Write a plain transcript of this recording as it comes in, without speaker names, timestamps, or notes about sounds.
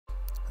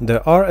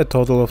There are a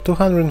total of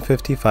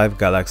 255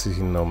 galaxies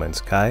in No Man's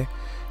Sky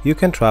you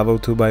can travel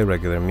to by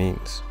regular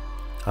means.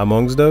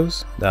 Amongst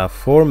those, there are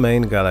 4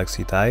 main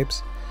galaxy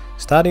types,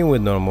 starting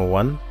with Normal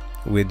 1,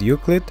 with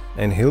Euclid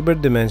and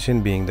Hilbert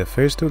dimension being the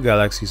first 2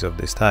 galaxies of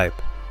this type.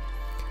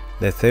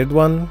 The third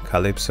one,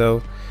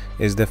 Calypso,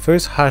 is the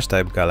first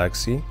harsh-type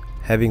galaxy,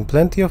 having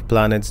plenty of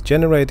planets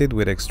generated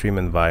with extreme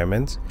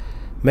environments,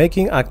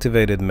 making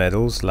activated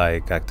metals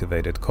like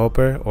activated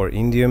copper or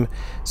indium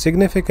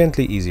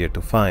significantly easier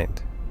to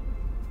find.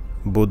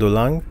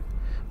 Budulang,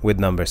 with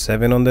number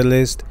 7 on the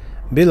list,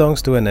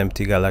 belongs to an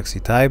empty galaxy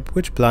type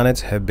which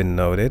planets have been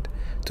noted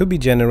to be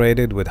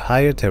generated with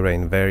higher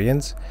terrain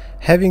variance,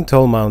 having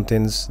tall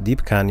mountains,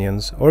 deep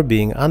canyons, or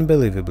being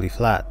unbelievably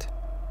flat.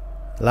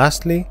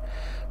 Lastly,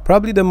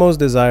 probably the most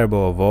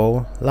desirable of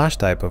all, Lash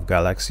type of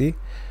galaxy,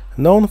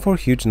 known for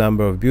huge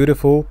number of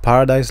beautiful,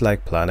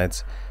 paradise-like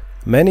planets,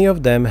 many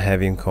of them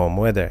having calm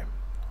weather.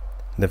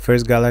 The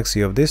first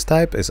galaxy of this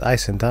type is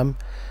Isentam,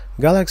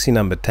 galaxy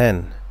number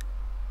 10.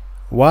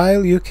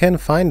 While you can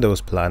find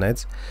those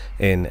planets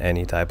in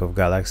any type of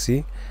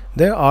galaxy,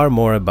 they are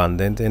more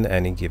abundant in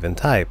any given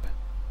type.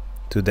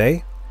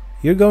 Today,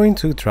 you're going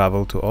to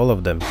travel to all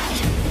of them.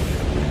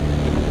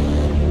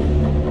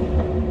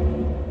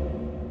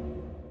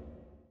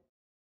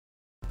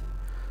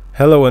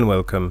 Hello and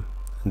welcome.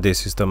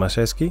 This is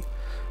Thomashesky,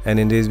 and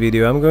in this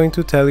video I'm going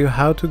to tell you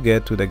how to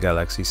get to the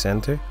galaxy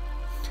center,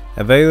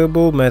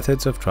 available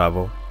methods of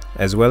travel,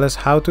 as well as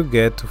how to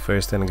get to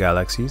first 10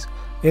 galaxies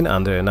in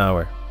under an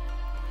hour.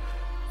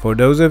 For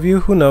those of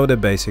you who know the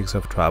basics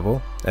of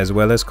travel, as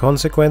well as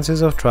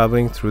consequences of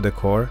traveling through the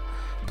core,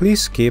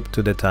 please skip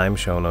to the time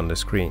shown on the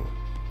screen.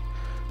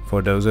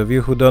 For those of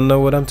you who don't know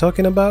what I'm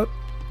talking about,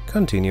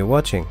 continue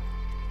watching.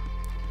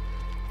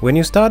 When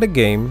you start a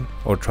game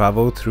or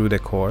travel through the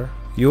core,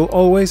 you'll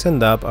always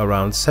end up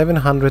around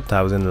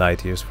 700,000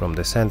 light years from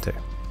the center.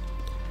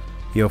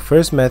 Your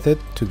first method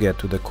to get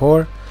to the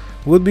core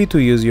would be to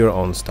use your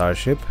own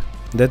starship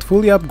that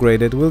fully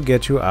upgraded will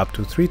get you up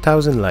to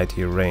 3000 light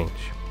year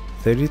range.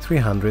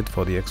 3300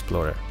 for the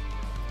Explorer,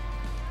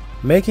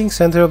 making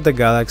center of the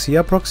galaxy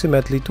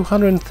approximately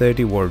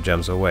 230 warp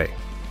jumps away.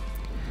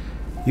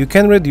 You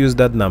can reduce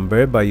that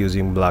number by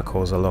using black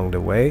holes along the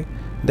way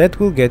that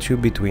will get you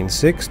between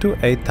 6 to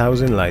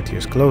 8000 light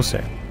years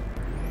closer.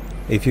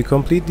 If you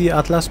complete the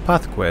Atlas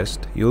Path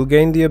quest, you'll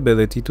gain the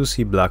ability to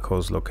see black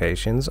holes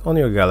locations on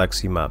your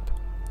galaxy map.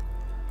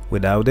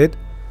 Without it,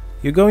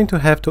 you're going to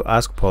have to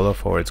ask Polo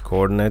for its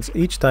coordinates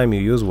each time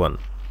you use one.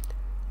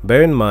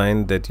 Bear in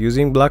mind that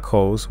using black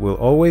holes will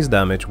always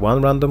damage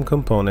one random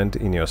component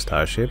in your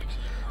starship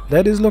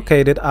that is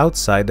located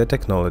outside the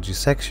technology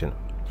section.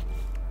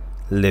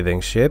 Living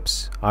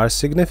ships are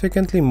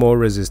significantly more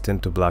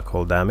resistant to black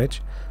hole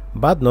damage,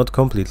 but not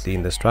completely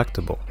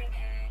indestructible.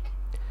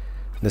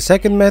 The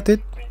second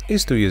method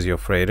is to use your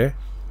freighter,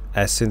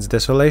 as since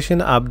Desolation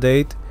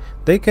update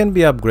they can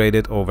be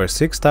upgraded over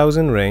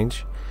 6000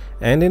 range,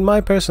 and in my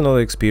personal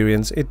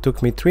experience it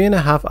took me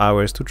 3.5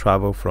 hours to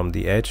travel from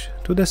the edge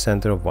to the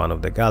center of one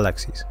of the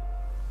galaxies.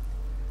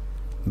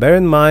 Bear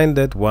in mind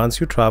that once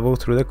you travel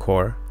through the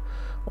core,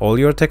 all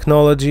your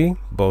technology,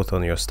 both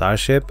on your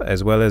starship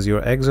as well as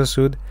your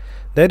exosuit,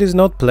 that is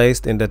not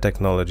placed in the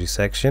technology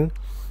section,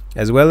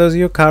 as well as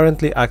your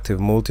currently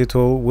active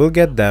multi-tool will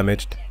get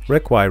damaged,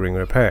 requiring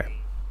repair.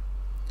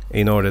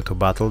 In order to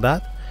battle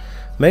that,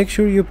 make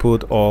sure you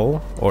put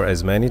all or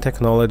as many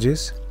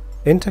technologies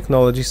in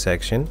technology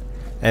section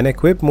and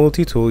equip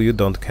multi-tool you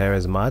don't care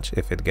as much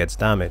if it gets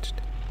damaged.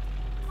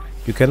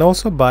 You can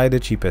also buy the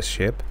cheapest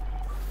ship,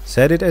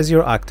 set it as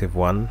your active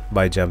one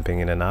by jumping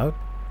in and out,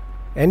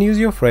 and use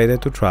your freighter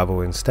to travel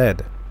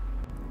instead.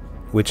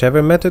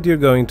 Whichever method you're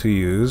going to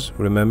use,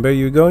 remember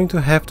you're going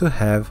to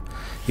have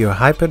your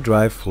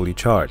hyperdrive fully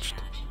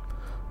charged.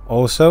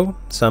 Also,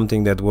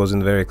 something that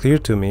wasn't very clear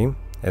to me,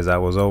 as I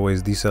was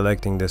always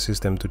deselecting the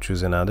system to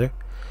choose another,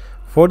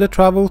 for the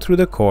travel through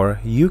the core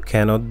you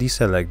cannot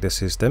deselect the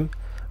system,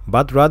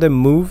 but rather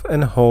move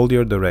and hold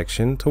your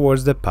direction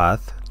towards the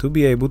path to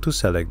be able to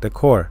select the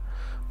core,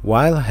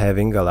 while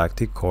having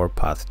galactic core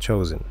path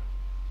chosen.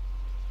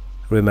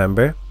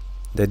 Remember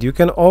that you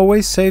can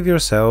always save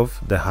yourself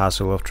the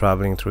hassle of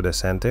traveling through the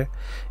center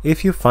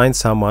if you find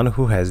someone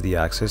who has the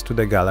access to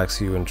the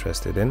galaxy you're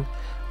interested in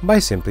by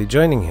simply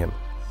joining him.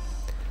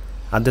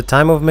 At the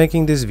time of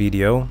making this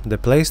video, the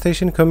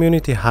PlayStation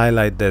Community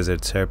Highlight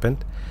Desert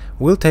Serpent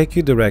will take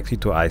you directly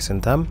to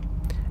Isentam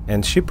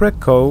and Shipwreck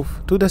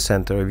Cove to the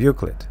center of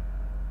Euclid.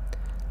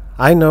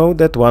 I know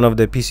that one of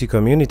the PC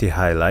Community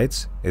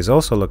highlights is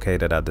also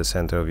located at the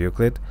center of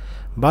Euclid,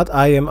 but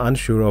I am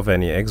unsure of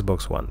any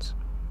Xbox ones.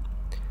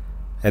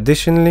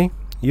 Additionally,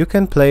 you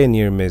can play a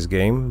near-miss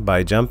game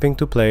by jumping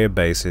to player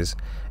bases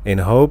in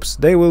hopes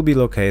they will be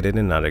located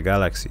in other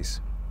galaxies.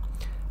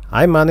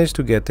 I managed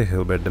to get to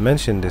Hilbert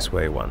dimension this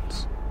way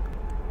once.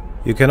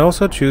 You can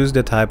also choose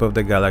the type of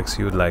the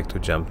galaxy you'd like to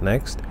jump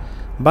next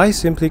by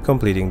simply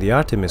completing the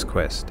Artemis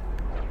quest,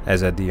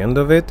 as at the end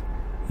of it,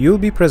 you'll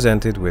be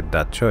presented with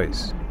that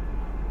choice.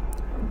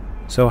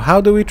 So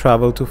how do we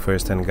travel to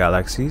first-hand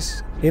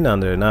galaxies in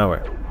under an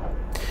hour?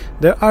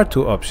 There are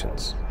two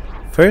options.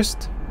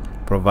 First,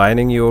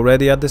 providing you're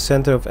already at the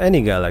center of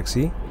any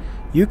galaxy,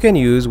 you can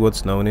use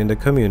what's known in the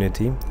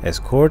community as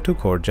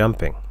core-to-core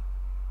jumping.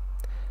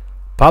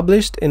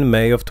 Published in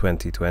May of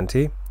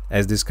 2020,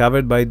 as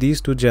discovered by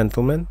these two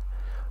gentlemen,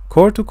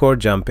 core-to-core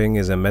jumping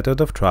is a method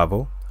of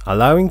travel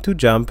allowing to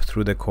jump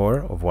through the core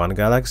of one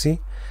galaxy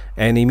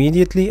and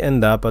immediately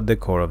end up at the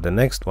core of the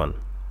next one.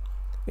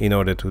 In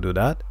order to do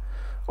that,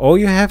 all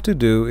you have to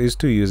do is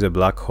to use a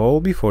black hole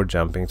before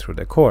jumping through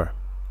the core.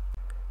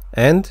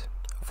 And,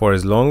 for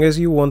as long as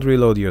you won't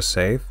reload your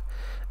save,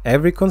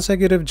 every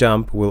consecutive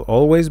jump will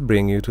always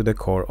bring you to the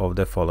core of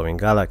the following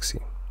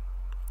galaxy.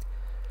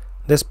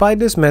 Despite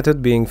this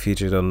method being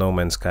featured on No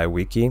Man's Sky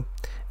Wiki,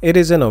 it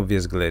is an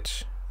obvious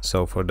glitch,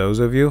 so for those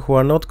of you who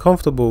are not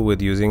comfortable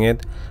with using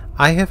it,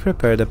 I have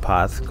prepared a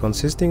path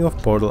consisting of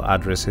portal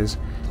addresses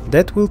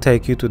that will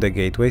take you to the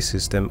gateway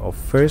system of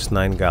first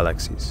 9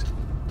 galaxies.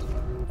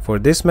 For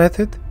this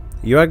method,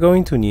 you are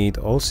going to need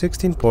all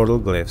 16 portal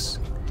glyphs,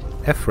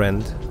 a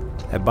friend,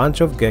 a bunch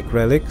of Gek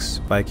relics,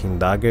 Viking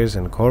daggers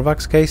and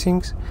Korvax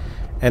casings,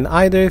 and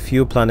either a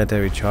few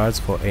planetary charts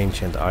for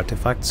ancient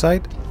artifact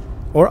site,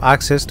 or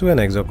access to an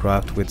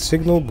exocraft with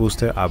signal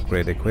booster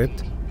upgrade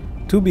equipped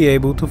to be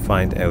able to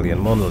find alien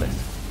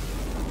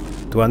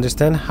monolith. To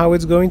understand how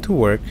it's going to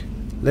work,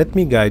 let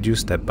me guide you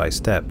step by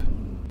step.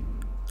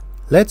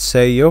 Let's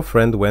say your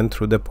friend went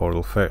through the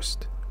portal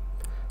first.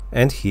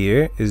 And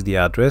here is the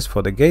address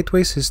for the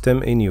gateway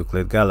system in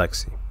Euclid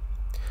Galaxy.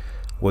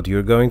 What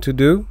you're going to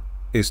do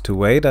is to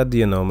wait at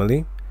the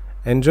anomaly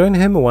and join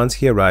him once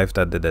he arrived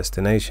at the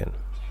destination.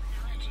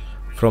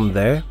 From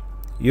there,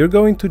 you're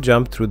going to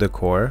jump through the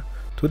core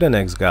to the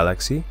next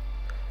galaxy.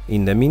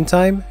 In the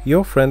meantime,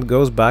 your friend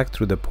goes back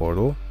through the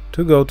portal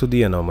to go to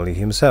the anomaly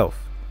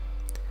himself.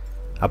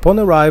 Upon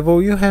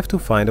arrival, you have to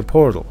find a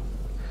portal,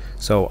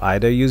 so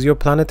either use your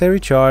planetary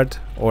chart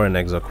or an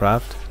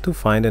exocraft to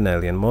find an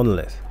alien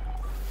monolith.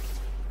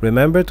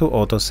 Remember to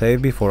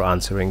autosave before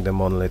answering the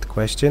monolith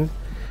question,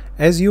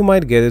 as you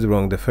might get it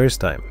wrong the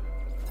first time.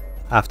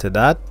 After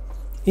that,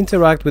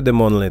 interact with the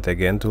monolith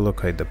again to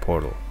locate the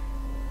portal.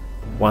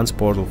 Once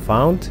portal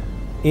found,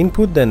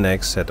 input the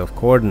next set of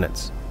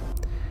coordinates.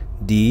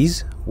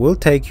 These will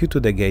take you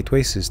to the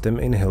gateway system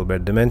in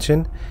Hilbert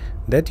dimension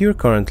that you're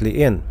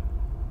currently in.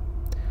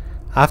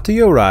 After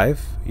you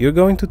arrive, you're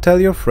going to tell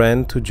your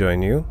friend to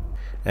join you,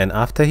 and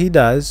after he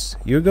does,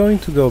 you're going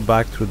to go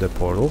back through the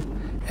portal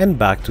and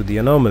back to the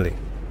anomaly.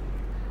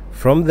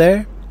 From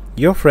there,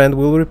 your friend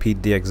will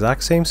repeat the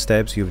exact same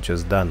steps you've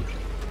just done.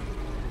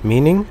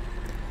 Meaning,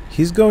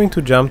 he's going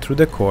to jump through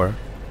the core,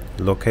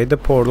 locate the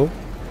portal,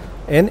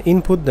 and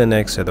input the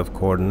next set of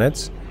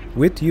coordinates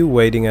with you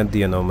waiting at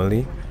the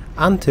anomaly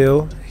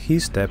until he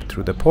stepped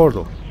through the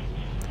portal.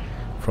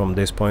 From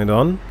this point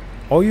on,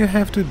 all you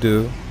have to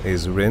do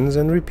is rinse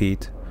and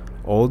repeat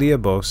all the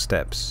above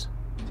steps.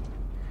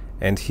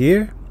 And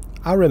here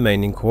are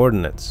remaining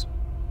coordinates.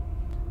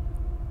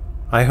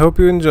 I hope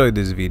you enjoyed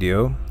this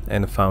video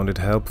and found it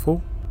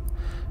helpful.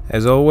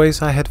 As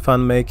always, I had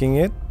fun making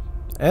it,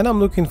 and I'm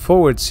looking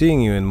forward to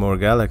seeing you in more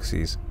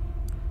galaxies.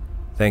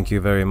 Thank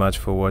you very much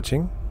for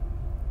watching,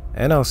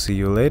 and I'll see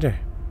you later.